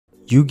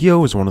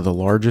Yu-Gi-Oh! Is one of the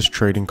largest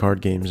trading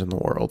card games in the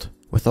world.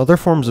 With other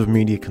forms of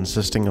media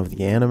consisting of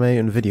the anime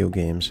and video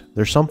games,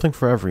 there's something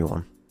for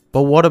everyone.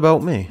 But what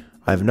about me?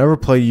 I've never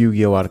played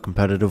Yu-Gi-Oh! At a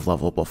competitive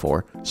level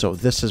before, so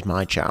this is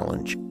my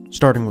challenge.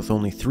 Starting with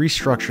only 3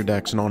 structure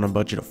decks and on a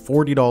budget of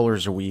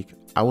 $40 a week,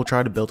 I will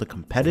try to build a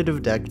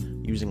competitive deck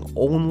using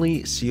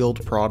only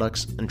sealed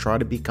products and try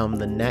to become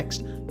the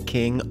next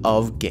king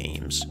of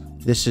games.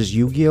 This is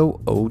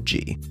Yu-Gi-Oh!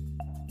 OG.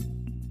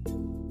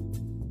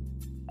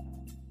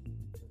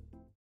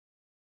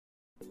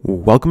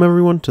 Welcome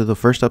everyone to the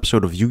first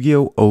episode of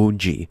Yu-Gi-Oh!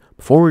 OG.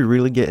 Before we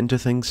really get into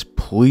things,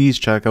 please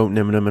check out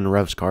Nyhmnim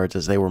RevsCards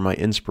as they were my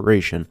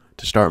inspiration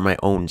to start my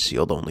own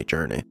sealed-only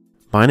journey.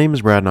 My name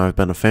is Brad and I've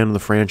been a fan of the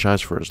franchise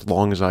for as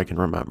long as I can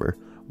remember.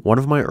 One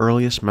of my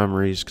earliest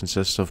memories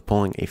consists of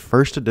pulling a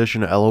first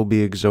edition LOB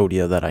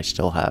Exodia that I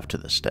still have to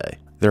this day.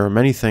 There are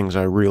many things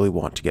I really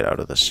want to get out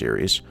of this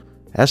series.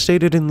 As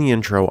stated in the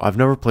intro, I've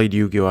never played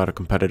Yu-Gi-Oh! At a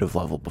competitive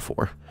level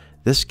before.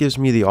 This gives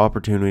me the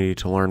opportunity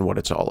to learn what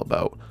it's all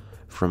about.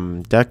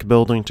 From deck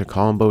building to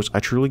combos,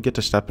 I truly get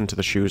to step into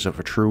the shoes of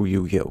a true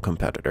Yu-Gi-Oh!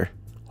 Competitor.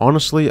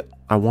 Honestly,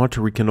 I want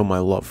to rekindle my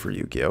love for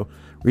Yu-Gi-Oh!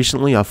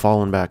 Recently, I've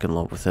fallen back in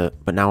love with it,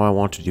 but now I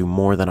want to do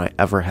more than I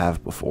ever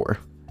have before.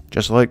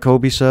 Just like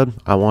Kobe said,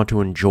 I want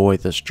to enjoy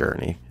this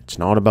journey. It's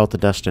not about the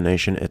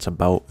destination, it's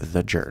about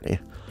the journey.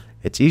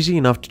 It's easy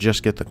enough to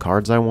just get the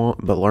cards I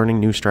want, but learning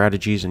new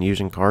strategies and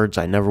using cards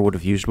I never would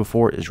have used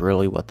before is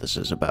really what this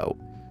is about.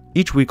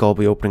 Each week I'll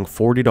be opening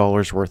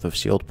 $40 worth of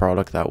sealed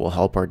product that will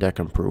help our deck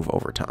improve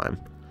over time.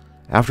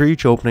 After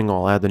each opening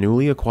I'll add the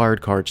newly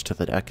acquired cards to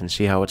the deck and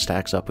see how it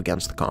stacks up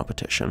against the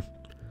competition.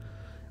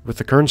 With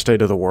the current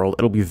state of the world,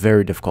 it'll be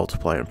very difficult to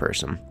play in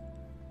person.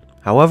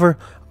 However,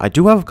 I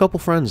do have a couple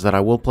friends that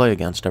I will play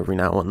against every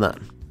now and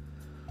then.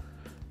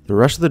 The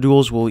rest of the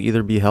duels will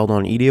either be held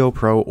on EDO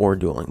Pro or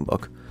Dueling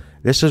Book.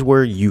 This is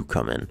where you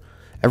come in.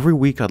 Every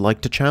week I'd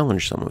like to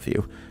challenge some of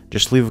you.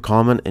 Just leave a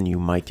comment and you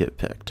might get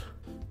picked.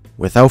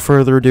 Without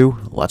further ado,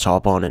 let's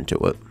hop on into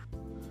it.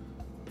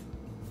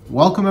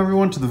 Welcome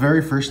everyone to the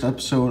very first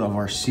episode of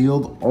our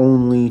sealed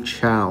only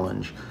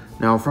challenge.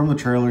 Now from the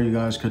trailer you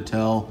guys could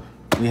tell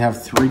we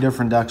have 3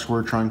 different decks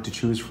we're trying to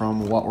choose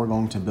from what we're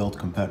going to build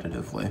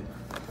competitively.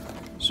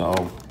 So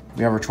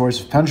we have our choice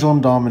of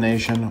Pendulum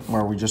Domination,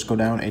 where we just go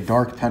down a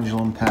dark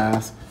pendulum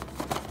path.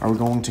 Are we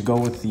going to go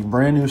with the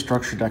brand new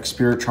structure deck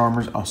Spirit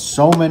Charmers?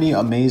 So many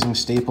amazing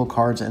staple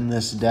cards in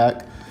this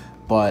deck.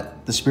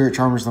 But the Spirit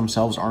Charmers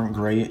themselves aren't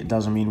great. It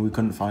doesn't mean we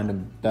couldn't find a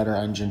better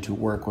engine to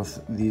work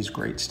with these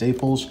great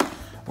staples.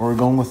 Or we're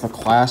going with the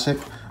classic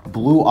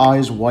Blue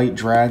Eyes White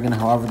Dragon.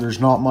 However, there's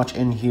not much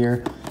in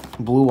here.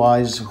 Blue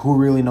Eyes, who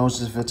really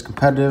knows if it's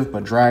competitive,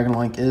 but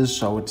Dragon-like is,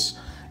 so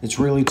it's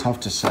really tough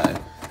to say.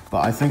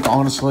 But I think,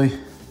 honestly,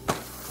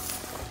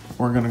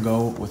 we're going to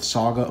go with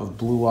Saga of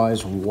Blue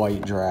Eyes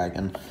White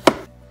Dragon.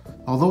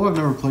 Although I've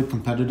never played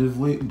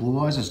competitively, Blue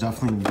Eyes is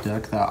definitely a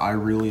deck that I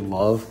really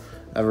love.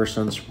 Ever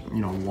since,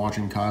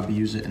 watching Kabi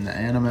use it in the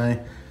anime.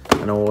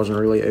 I know it wasn't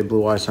really a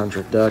Blue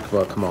Eye-centric deck,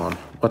 but come on.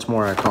 What's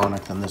more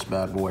iconic than this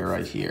bad boy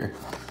right here?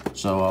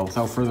 So,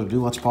 without further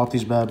ado, let's pop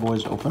these bad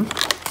boys open.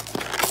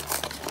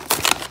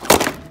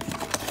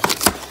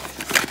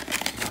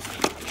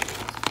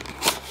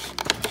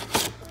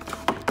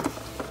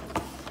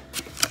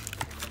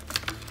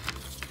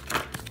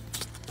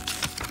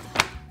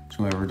 So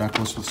we have our deck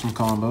list with some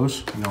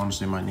combos. We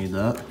honestly might need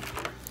that.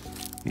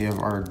 We have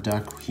our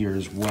deck here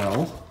as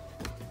well.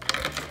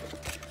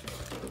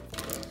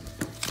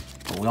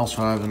 We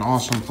also have an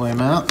awesome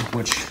playmat,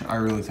 which I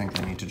really think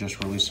they need to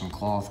just release some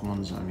cloth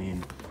ones. I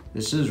mean,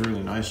 this is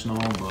really nice and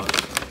all,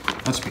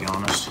 but let's be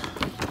honest.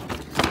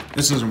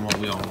 This isn't what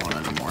we all want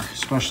anymore,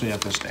 especially at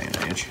this day and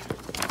age.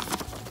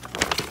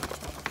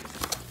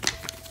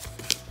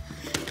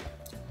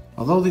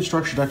 Although these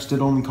structure decks did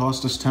only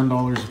cost us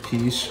 $10 a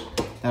piece,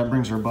 that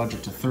brings our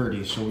budget to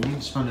 $30, so we need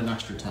to spend an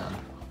extra $10.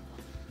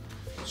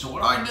 So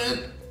what I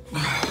did,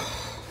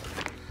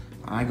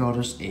 I got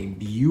us a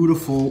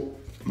beautiful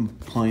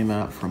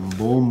playmat from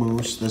Bull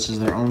Moose. This is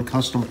their own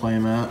custom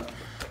playmat,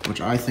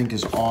 which I think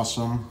is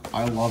awesome.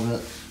 I love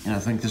it, and I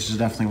think this is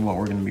definitely what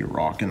we're going to be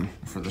rocking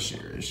for the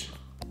series.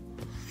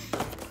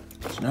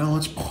 So now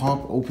let's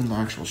pop open the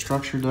actual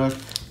structure deck.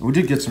 We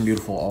did get some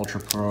beautiful Ultra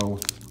Pro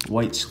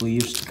white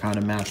sleeves to kind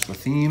of match the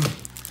theme.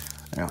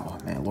 Oh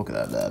man, look at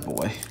that bad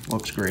boy.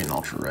 Looks great in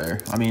Ultra Rare.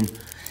 I mean,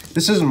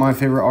 this isn't my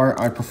favorite art.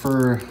 I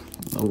prefer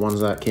the ones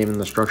that came in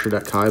the structure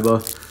deck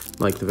Kaiba,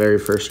 like the very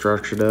first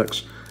structure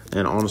decks.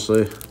 And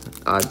honestly,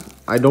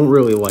 I don't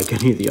really like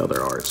any of the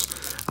other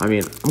arts. I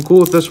mean, I'm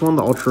cool with this one.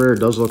 The Ultra Rare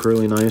does look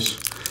really nice,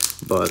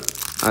 but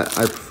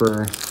I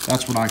prefer,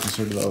 that's what I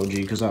consider the OG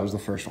because that was the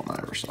first one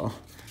I ever saw.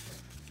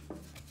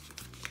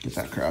 Get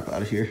that crap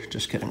out of here.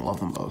 Just kidding,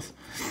 love them both.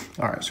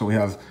 All right, so we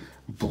have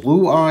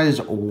Blue Eyes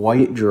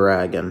White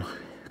Dragon.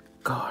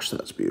 Gosh,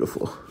 that's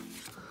beautiful.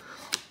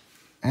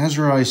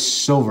 Azrai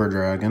Silver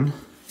Dragon.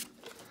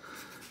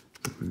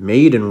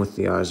 Maiden with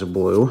the Eyes of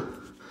Blue.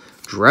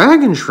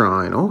 Dragon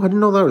Shrine. Oh, I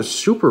didn't know that was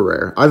super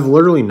rare. I've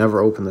literally never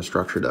opened the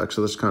structure deck,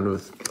 so this is kind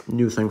of a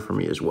new thing for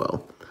me as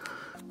well.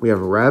 We have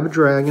a Rabid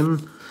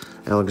Dragon,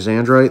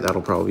 Alexandrite.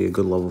 That'll probably be a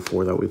good level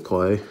 4 that we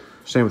play.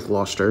 Same with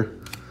Luster.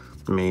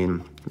 I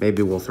mean,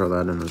 maybe we'll throw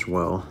that in as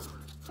well.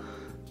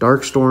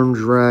 Darkstorm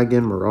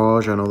Dragon,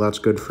 Mirage. I know that's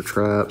good for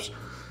traps.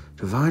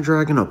 Divine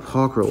Dragon,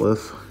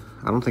 Apocryph.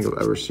 I don't think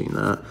I've ever seen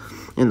that.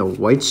 And the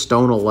White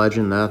Stone of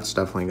Legend. That's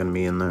definitely going to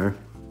be in there.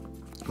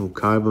 Ooh,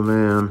 Kaiba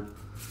Man.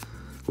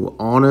 Ooh,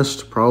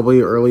 Honest. Probably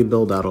early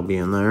build. That'll be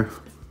in there.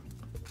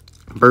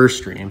 Burst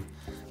Stream.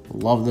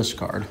 Love this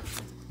card.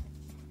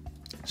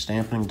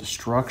 Stamping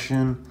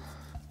Destruction.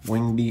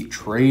 Wingbeat.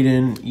 Trade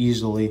in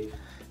easily.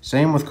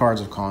 Same with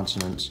cards of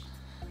consonants.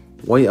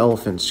 White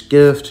Elephant's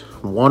Gift.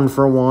 1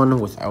 for 1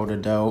 without a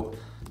doubt.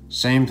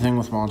 Same thing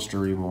with Monster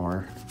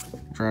Remore.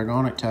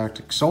 Dragonic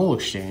Tactic. Soul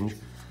Exchange.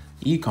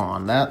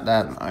 Econ. That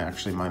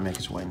actually might make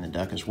its way in the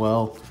deck as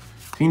well.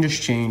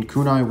 Fiendish Chain.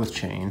 Kunai with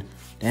Chain.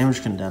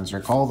 Damage Condenser.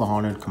 Call of the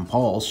Haunted.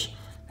 Compulse.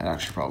 That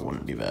actually probably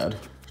wouldn't be bad.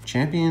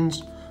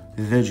 Champions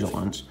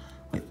Vigilance.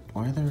 Wait,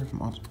 why are there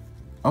monsters?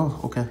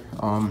 Oh, okay.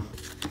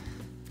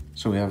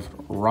 So we have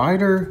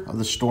Rider of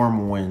the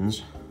Storm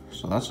Winds.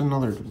 So that's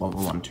another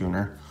level 1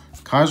 tuner.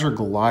 Kaiser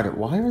Glider.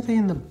 Why are they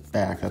in the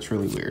back? That's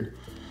really weird.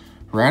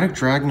 Erratic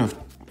Dragon of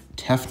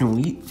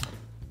Tefnuit.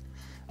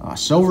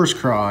 Silver's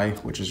Cry,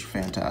 which is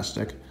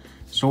fantastic.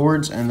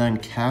 Swords, and then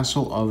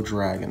Castle of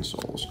Dragon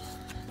Souls.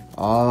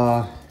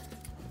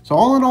 So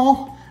all in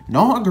all,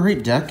 not a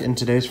great deck in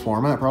today's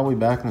format. Probably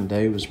back in the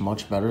day it was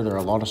much better. There are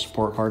a lot of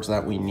support cards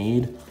that we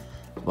need.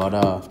 But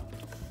I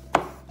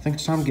think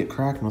it's time to get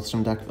cracking with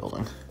some deck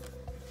building.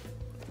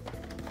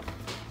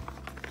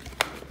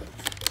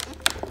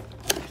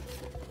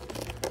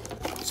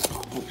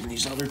 Open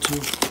these other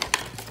two.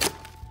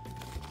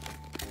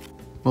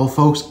 Well,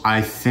 folks,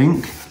 I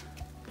think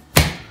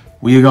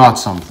we got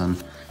something.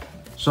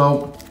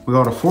 So we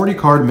got a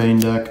 40-card main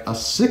deck, a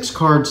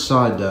 6-card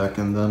side deck,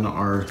 and then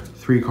our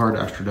 3-card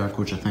extra deck,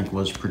 which I think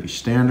was pretty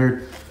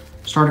standard.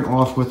 Starting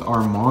off with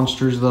our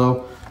monsters,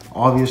 though,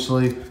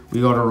 obviously we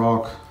got to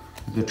rock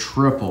the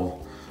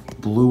triple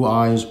Blue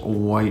Eyes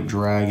White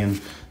Dragon.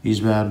 These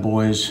bad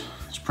boys,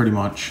 it's pretty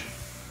much,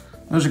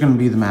 those are going to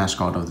be the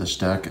mascot of this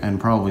deck, and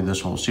probably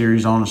this whole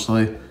series,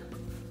 honestly.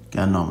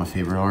 Again, not my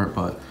favorite art,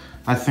 but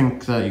I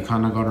think that you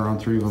kind of got around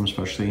 3 of them,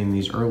 especially in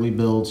these early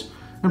builds,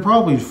 and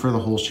probably for the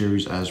whole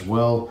series as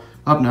well.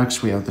 Up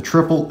next, we have the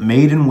triple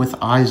Maiden with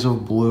Eyes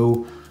of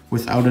Blue.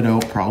 Without a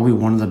doubt, probably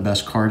one of the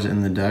best cards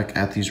in the deck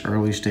at these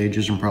early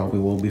stages, and probably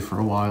will be for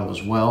a while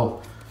as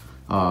well.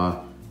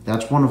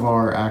 That's one of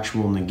our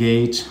actual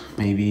negates,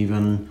 maybe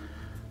even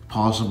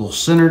possible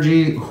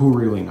synergy, who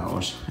really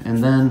knows.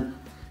 And then,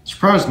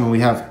 surprisingly, we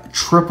have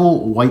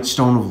triple White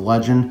Stone of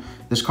Legend.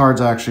 This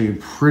card's actually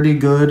pretty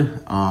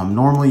good.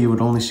 Normally, you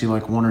would only see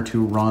like 1 or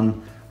 2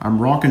 run.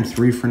 I'm rocking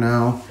 3 for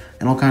now,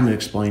 and I'll kind of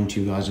explain to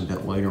you guys a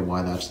bit later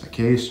why that's the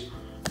case.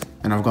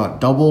 And I've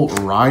got double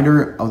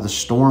Rider of the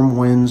Storm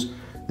Winds.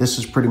 This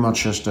is pretty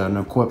much just an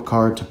equip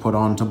card to put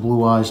on to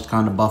Blue Eyes to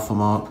kind of buff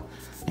them up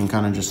and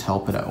kind of just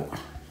help it out.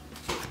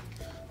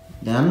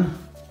 Then,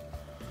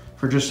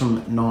 for just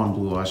some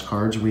non-Blue Eyes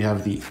cards, we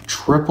have the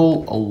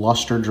triple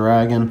Luster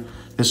Dragon.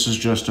 This is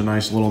just a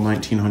nice little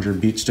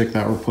 1900 beat stick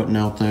that we're putting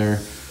out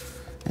there.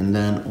 And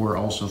then we're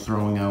also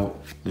throwing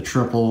out the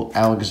triple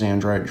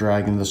Alexandrite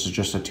Dragon. This is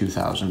just a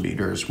 2000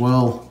 beater as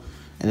well.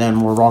 And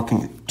then we're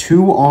rocking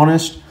 2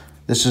 Honest.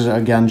 This is,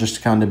 again, just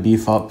to kind of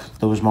beef up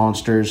those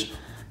monsters.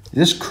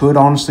 This could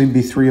honestly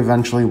be 3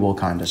 eventually. We'll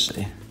kind of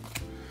see.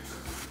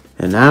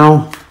 And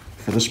now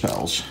for the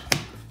spells.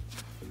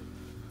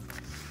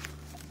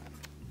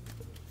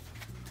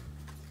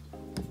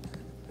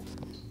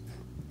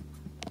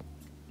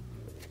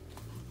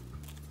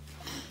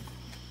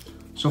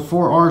 So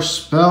for our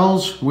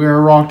spells, we're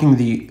rocking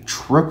the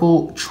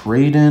triple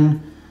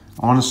Trade-In.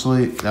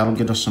 Honestly, that'll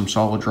get us some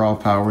solid draw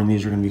power, and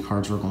these are going to be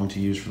cards we're going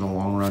to use for the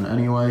long run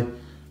anyway.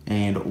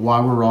 And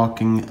why we're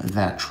rocking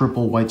that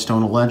triple White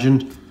Stone of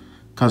Legend,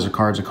 because of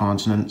cards of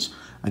consonants.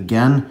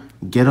 Again,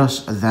 get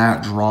us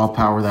that draw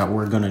power that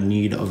we're going to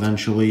need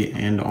eventually,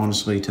 and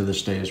honestly to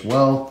this day as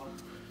well.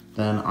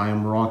 Then I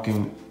am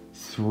rocking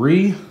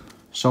 3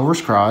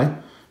 Silver's Cry.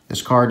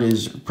 This card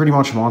is pretty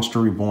much Monster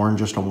Reborn,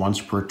 just a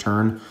once per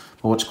turn.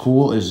 But what's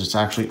cool is it's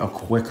actually a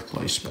quick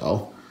play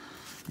spell.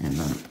 And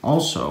then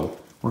also,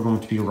 we're going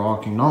to be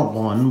rocking not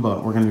 1,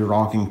 but we're going to be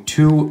rocking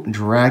 2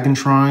 Dragon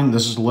Shrine.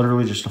 This is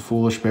literally just a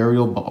Foolish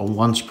Burial, but a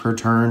once per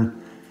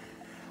turn.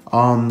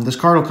 This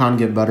card will kind of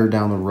get better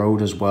down the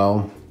road as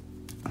well.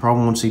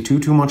 Probably won't see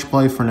too much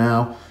play for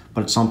now,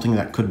 but it's something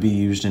that could be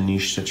used in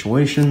niche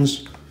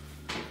situations.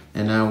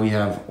 And now we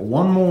have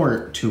one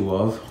more 2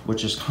 of,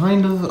 which is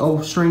kind of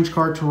a strange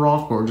card to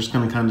rock, but we're just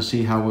going to kind of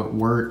see how it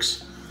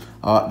works.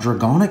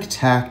 Dragonic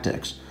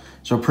Tactics.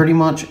 So pretty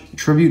much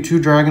tribute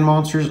 2 dragon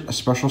monsters, a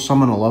special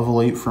summon a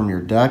level 8 from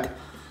your deck.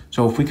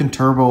 So if we can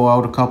turbo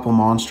out a couple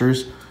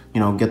monsters,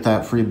 you know, get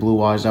that free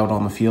Blue Eyes out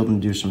on the field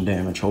and do some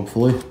damage,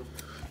 hopefully.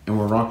 And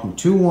we're rocking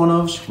 2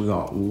 1-ofs. We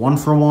got 1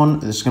 for 1.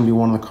 This is going to be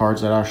one of the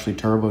cards that actually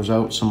turbos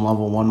out some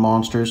level 1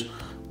 monsters,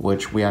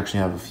 which we actually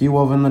have a few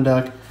of in the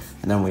deck.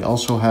 And then we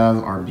also have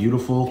our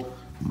beautiful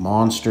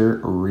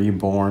Monster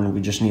Reborn.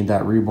 We just need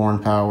that Reborn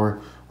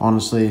power.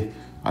 Honestly,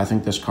 I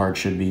think this card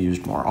should be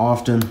used more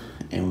often,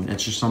 and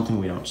it's just something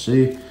we don't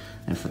see.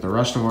 And for the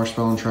rest of our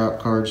Spell and Trap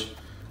cards,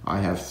 I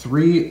have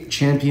 3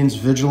 Champion's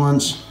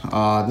Vigilance.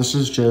 This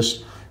is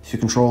just, if you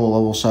control a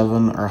level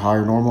 7 or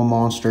higher normal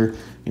monster,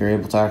 you're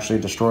able to actually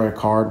destroy a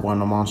card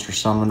when a monster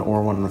summoned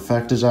or when an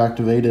effect is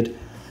activated.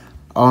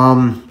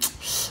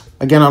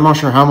 Again, I'm not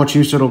sure how much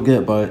use it'll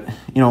get, but,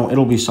 you know,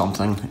 it'll be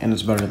something, and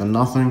it's better than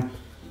nothing.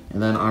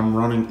 And then I'm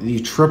running the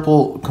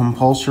triple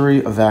compulsory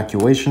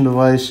evacuation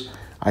device.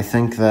 I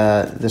think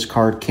that this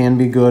card can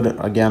be good.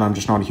 Again, I'm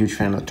just not a huge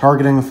fan of the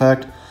targeting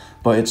effect,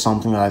 but it's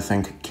something that I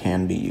think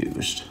can be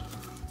used.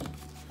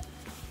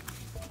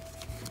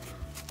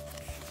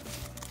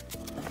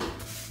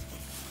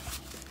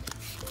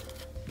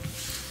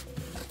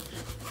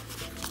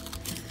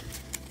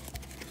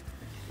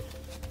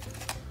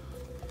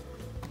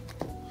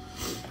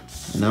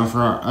 Now for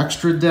our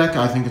extra deck,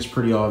 I think it's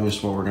pretty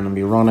obvious what we're going to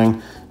be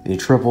running. The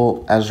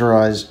triple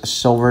Ezrai's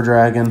Silver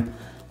Dragon.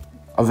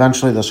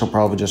 Eventually this will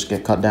probably just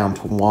get cut down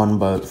to 1,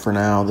 but for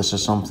now this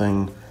is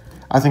something,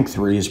 I think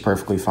 3 is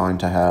perfectly fine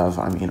to have.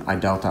 I mean, I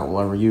doubt that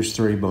we'll ever use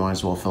 3, but might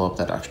as well fill up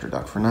that extra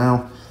deck for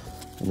now.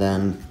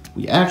 Then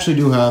we actually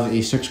do have a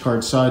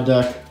 6-card side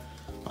deck.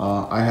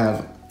 I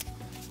have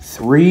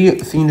 3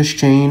 Fiendish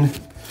Chain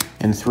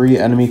and 3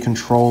 Enemy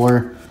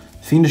Controller.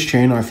 Fiendish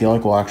Chain, I feel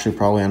like will actually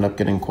probably end up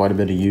getting quite a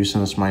bit of use,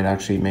 and this might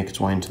actually make its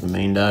way into the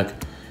main deck.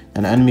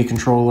 An Enemy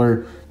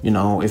Controller, you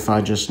know, if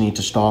I just need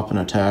to stop an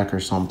attack or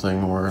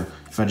something, or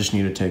if I just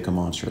need to take a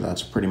monster,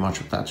 that's pretty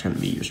much what that's going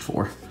to be used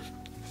for.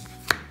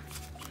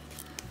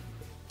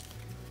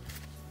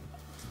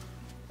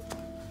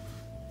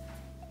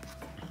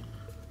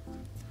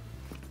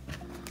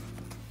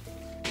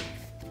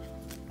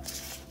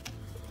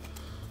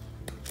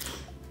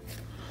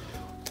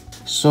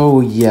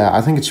 So yeah,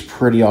 I think it's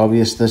pretty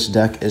obvious this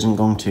deck isn't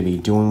going to be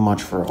doing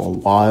much for a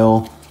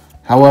while.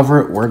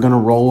 However, we're going to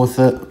roll with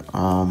it.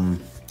 And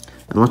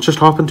let's just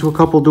hop into a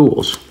couple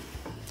duels.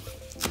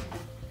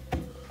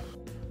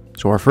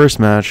 So our first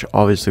match,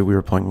 obviously we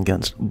were playing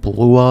against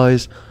Blue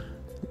Eyes.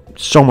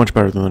 So much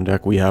better than the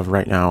deck we have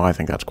right now. I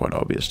think that's quite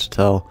obvious to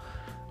tell.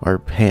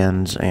 Our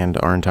hands and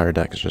our entire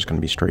deck is just going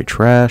to be straight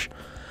trash.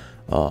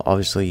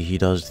 Obviously, he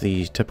does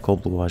the typical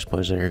Blue Eyes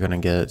plays that you're going to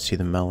get, see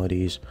the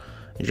melodies.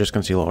 You're just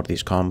going to see a lot of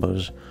these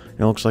combos.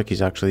 It looks like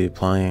he's actually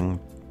playing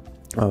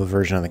a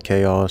version of the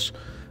Chaos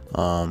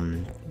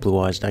Blue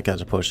Eyes deck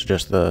as opposed to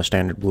just the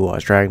standard Blue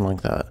Eyes Dragon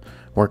Link that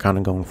we're kind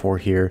of going for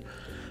here.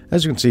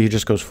 As you can see, he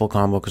just goes full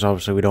combo because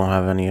obviously we don't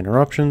have any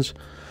interruptions.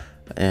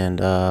 And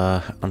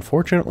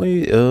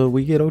unfortunately,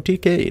 we get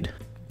OTK'd.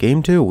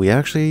 Game 2, we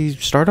actually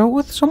start out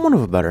with somewhat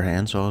of a better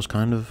hand, so I was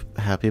kind of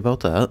happy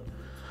about that.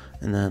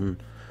 And then,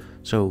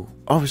 so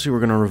obviously we're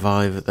going to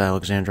revive the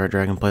Alexandrite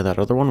Dragon, play that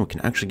other one. We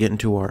can actually get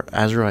into our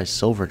Azurai's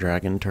Silver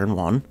Dragon turn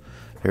 1.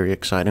 Very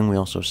exciting. We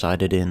also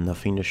sided in the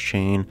Fiendish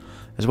Chain,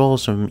 as well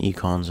as some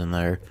econs in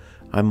there.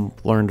 I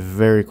learned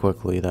very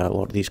quickly that a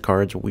lot of these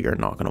cards we are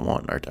not going to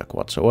want in our deck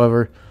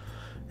whatsoever.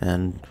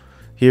 And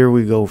here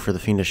we go for the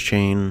Fiendish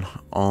Chain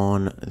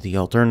on the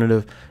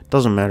alternative.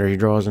 Doesn't matter, he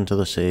draws into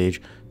the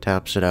Sage,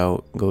 taps it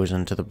out, goes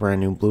into the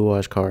brand new Blue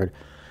Eyes card.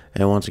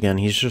 And once again,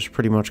 he's just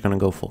pretty much going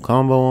to go full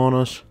combo on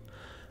us.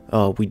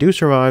 We do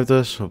survive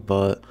this,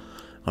 but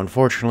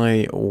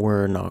unfortunately,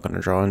 we're not going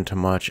to draw into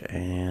much,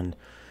 and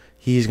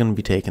he's going to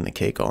be taking the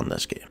cake on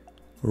this game.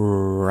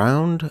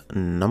 Round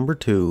number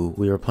 2,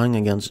 we are playing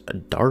against a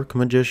Dark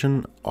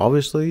Magician.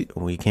 Obviously,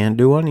 we can't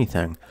do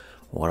anything.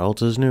 What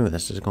else is new?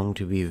 This is going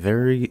to be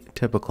very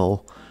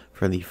typical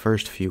for the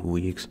first few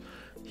weeks.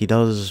 He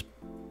does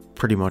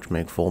pretty much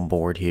make full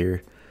board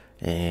here,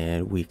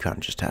 and we kind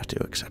of just have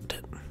to accept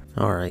it.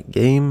 Alright,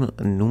 game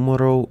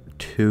numero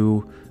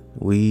 2.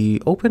 We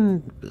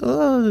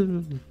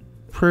open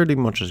pretty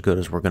much as good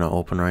as we're going to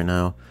open right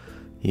now.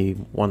 He,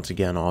 once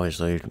again,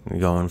 obviously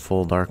going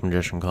full Dark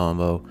Magician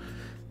combo.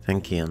 I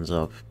think he ends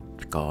up,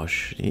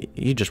 gosh,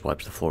 he just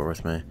wipes the floor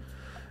with me.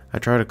 I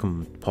try to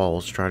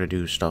compulse, try to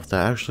do stuff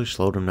that actually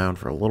slowed him down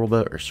for a little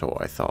bit, or so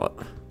I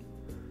thought.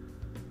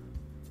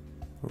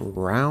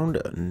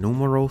 Round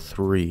numero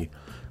 3.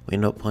 We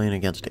end up playing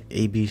against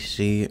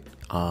ABC.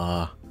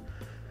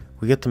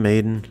 We get the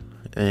Maiden,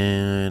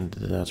 and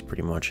that's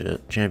pretty much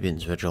it.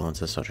 Champion's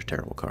Vigilance is such a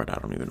terrible card. I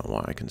don't even know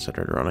why I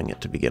considered running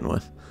it to begin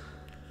with.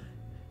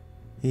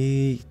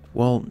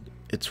 Well,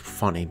 it's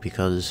funny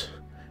because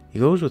he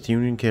goes with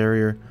Union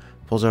Carrier,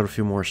 pulls out a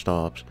few more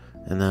stops,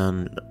 and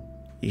then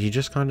he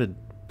just kind of,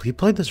 he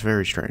played this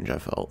very strange, I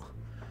felt.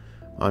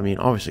 I mean,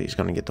 obviously he's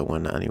going to get the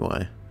win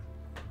anyway.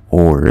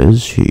 Or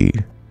is he?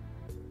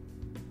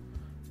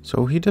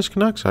 So he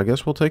disconnects. I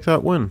guess we'll take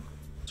that win.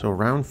 So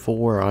round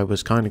 4, I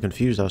was kind of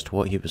confused as to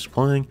what he was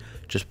playing.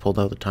 Just pulled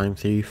out the Time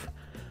Thief.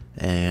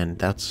 And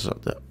that's,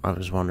 I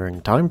was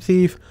wondering, Time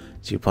Thief?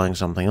 Is he playing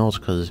something else?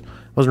 Because I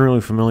wasn't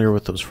really familiar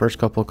with those first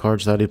couple of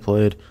cards that he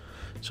played.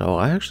 So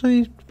I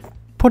actually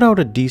put out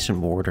a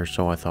decent board, or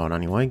so I thought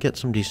anyway. Get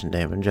some decent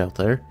damage out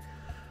there.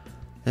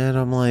 And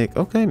I'm like,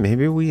 okay,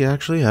 maybe we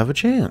actually have a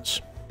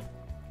chance.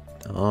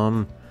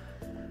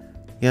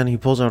 Yeah, and he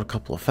pulls out a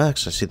couple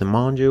effects. I see the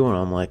Manju, and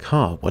I'm like,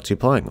 huh, what's he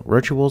playing?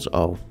 Rituals?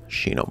 Oh,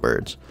 Shino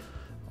Birds.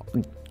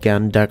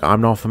 Again, deck I'm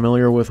not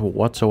familiar with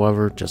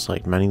whatsoever, just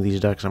like many of these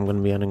decks I'm going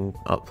to be ending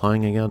up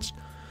playing against.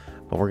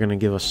 But we're going to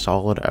give a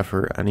solid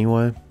effort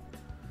anyway.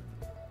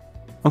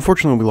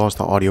 Unfortunately, we lost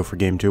the audio for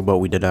game 2, but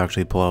we did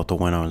actually pull out the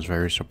win. I was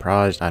very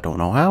surprised. I don't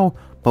know how,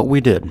 but we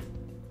did.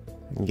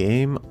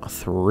 Game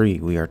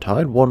 3. We are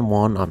tied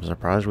 1-1. I'm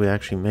surprised we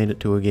actually made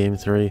it to a game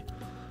 3.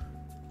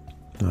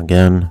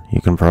 Again,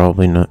 you can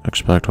probably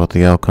expect what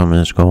the outcome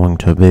is going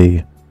to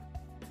be.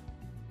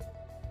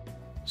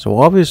 So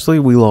obviously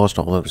we lost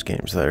all those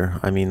games there.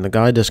 I mean, the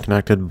guy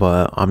disconnected,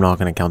 but I'm not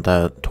going to count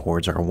that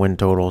towards our win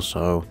total,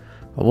 so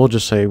we'll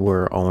just say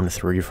we're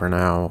 0-3 for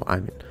now. I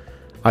mean,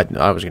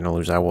 I was going to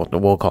lose that.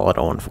 We'll call it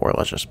 0-4,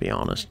 let's just be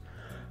honest.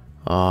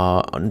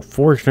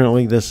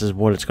 Unfortunately, this is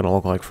what it's going to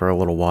look like for a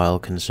little while,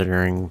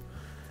 considering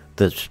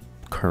the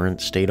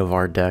current state of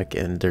our deck,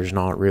 and there's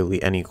not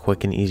really any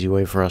quick and easy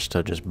way for us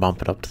to just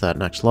bump it up to that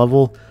next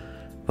level,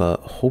 but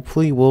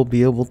hopefully we'll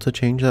be able to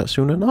change that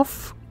soon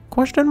enough?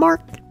 Question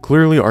mark?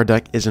 Clearly our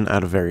deck isn't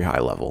at a very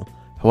high level.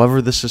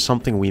 However, this is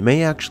something we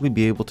may actually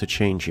be able to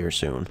change here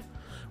soon.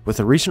 With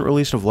the recent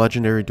release of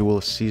Legendary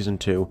Duelist Season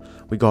 2,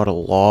 we got a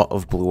lot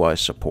of Blue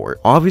Eyes support.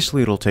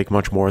 Obviously, it'll take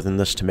much more than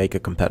this to make a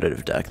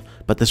competitive deck,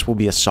 but this will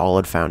be a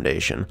solid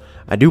foundation.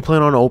 I do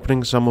plan on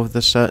opening some of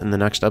this set in the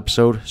next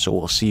episode, so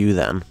we'll see you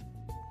then.